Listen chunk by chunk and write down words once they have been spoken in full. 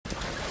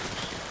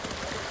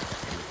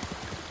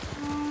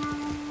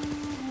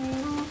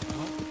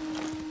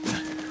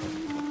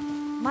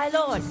My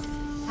lord,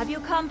 have you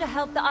come to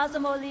help the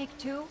Azamo League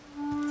too?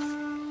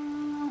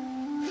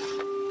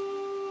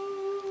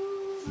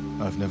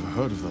 I've never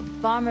heard of them.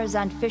 Farmers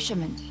and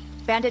fishermen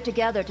banded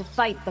together to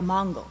fight the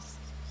Mongols.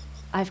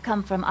 I've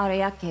come from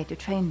Ariake to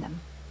train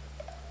them.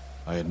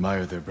 I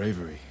admire their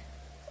bravery.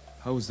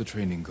 How is the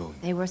training going?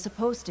 They were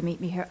supposed to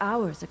meet me here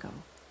hours ago.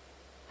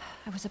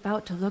 I was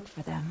about to look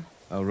for them.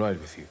 I'll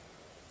ride with you.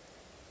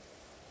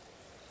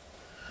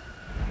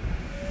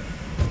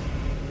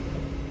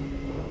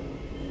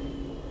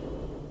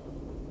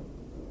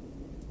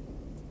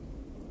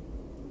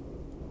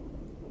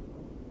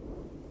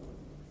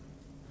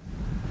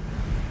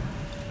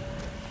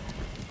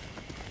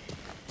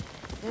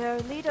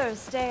 Their leaders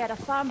stay at a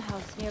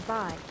farmhouse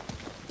nearby.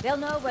 They'll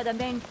know where the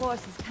main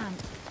force is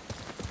camped.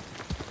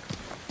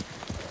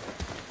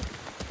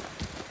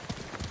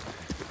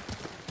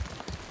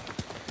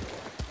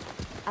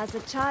 As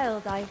a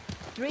child, I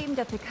dreamed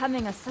of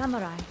becoming a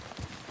samurai.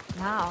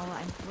 Now,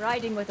 I'm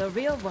riding with a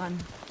real one.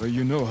 But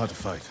you know how to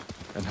fight,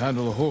 and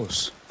handle a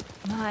horse.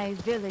 My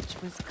village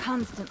was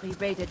constantly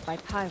raided by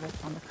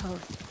pirates on the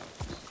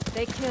coast.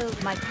 They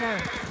killed my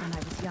parents when I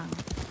was young.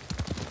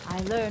 I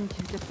learned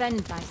to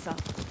defend myself.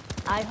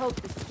 I hope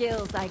the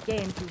skills I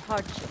gained through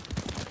hardship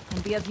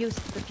can be of use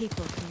to the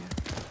people here.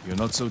 You're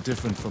not so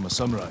different from a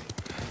samurai.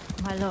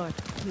 My lord,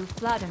 you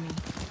flatter me.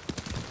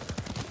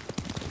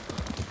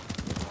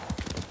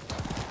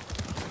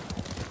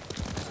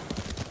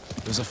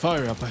 There's a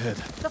fire up ahead.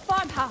 The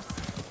farmhouse!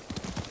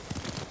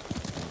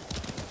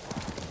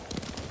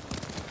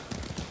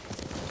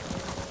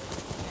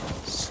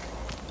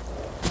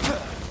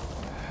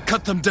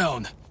 Cut them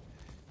down!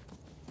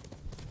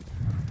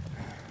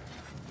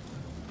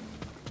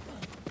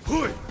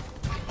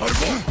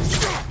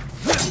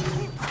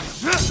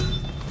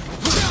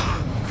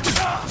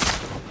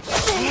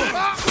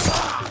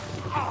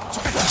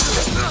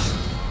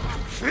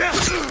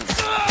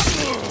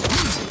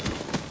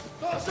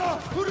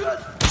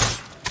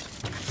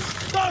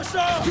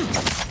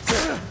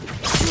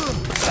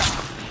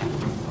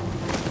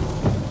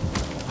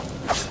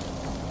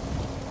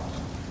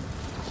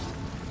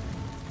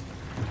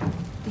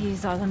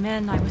 These are the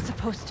men I was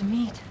supposed to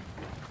meet.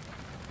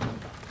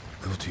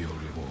 Go to your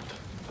reward.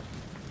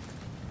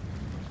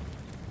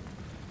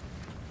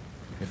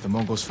 If the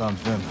Mongols found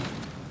them,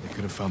 they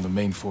could have found the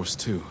main force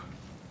too.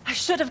 I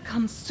should have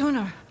come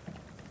sooner.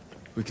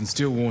 We can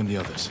still warn the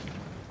others.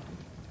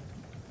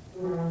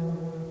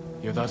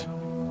 Hear that?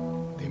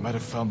 They might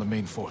have found the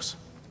main force.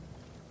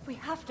 We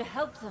have to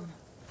help them.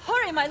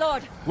 Hurry, my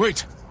lord!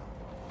 Wait!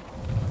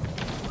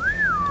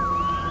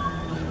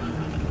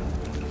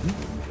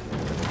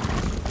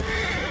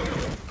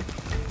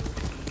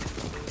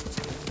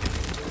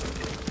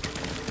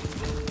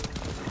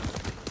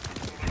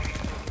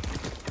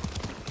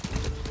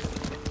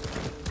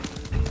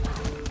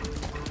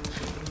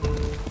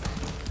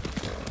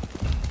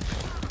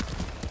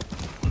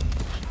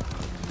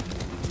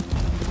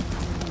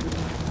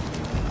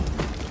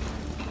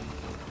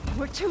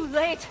 We're too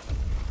late!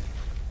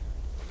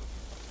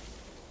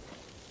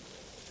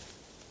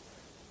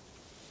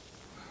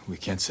 We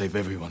can't save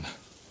everyone.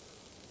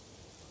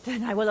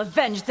 Then I will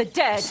avenge the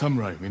dead! The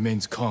samurai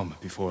remains calm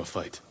before a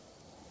fight.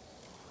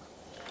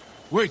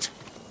 Wait!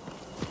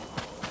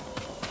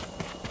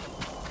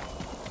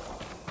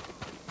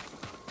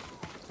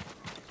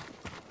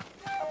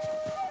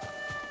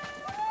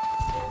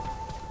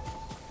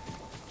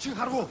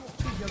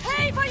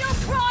 Pay for your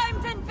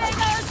crimes,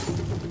 invaders!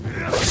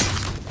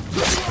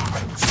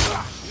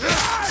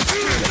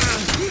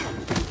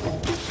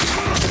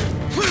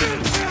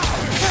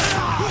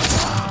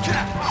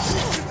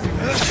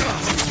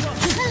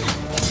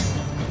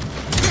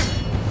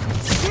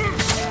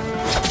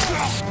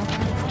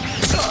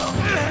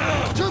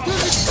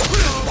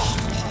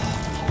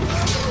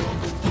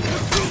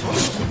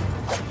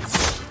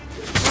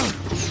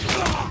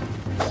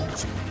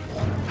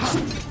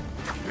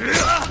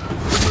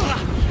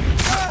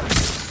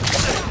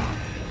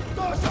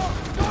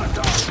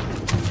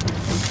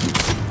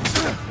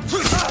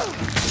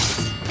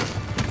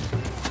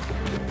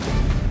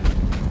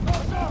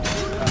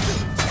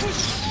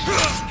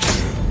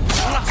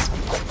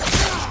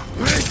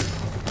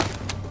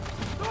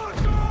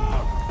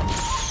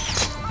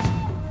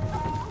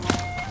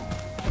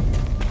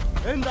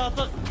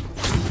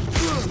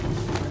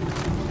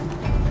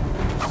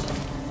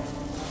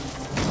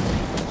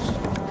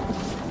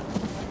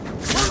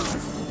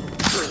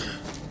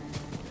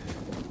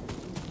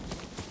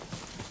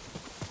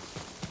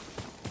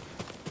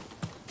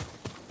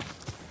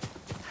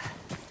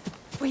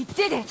 We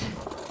did it!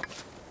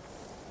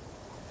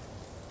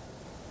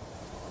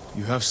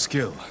 You have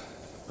skill,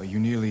 but you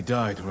nearly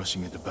died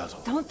rushing into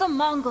battle. Don't the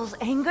Mongols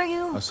anger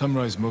you? A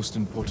samurai's most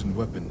important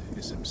weapon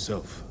is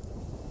himself.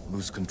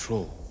 Lose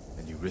control,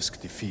 and you risk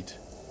defeat.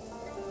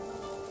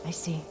 I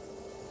see.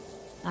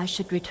 I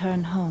should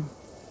return home.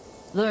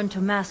 Learn to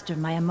master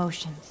my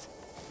emotions.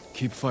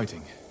 Keep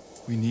fighting.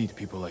 We need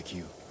people like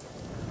you.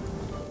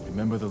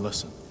 Remember the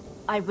lesson.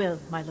 I will,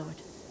 my lord.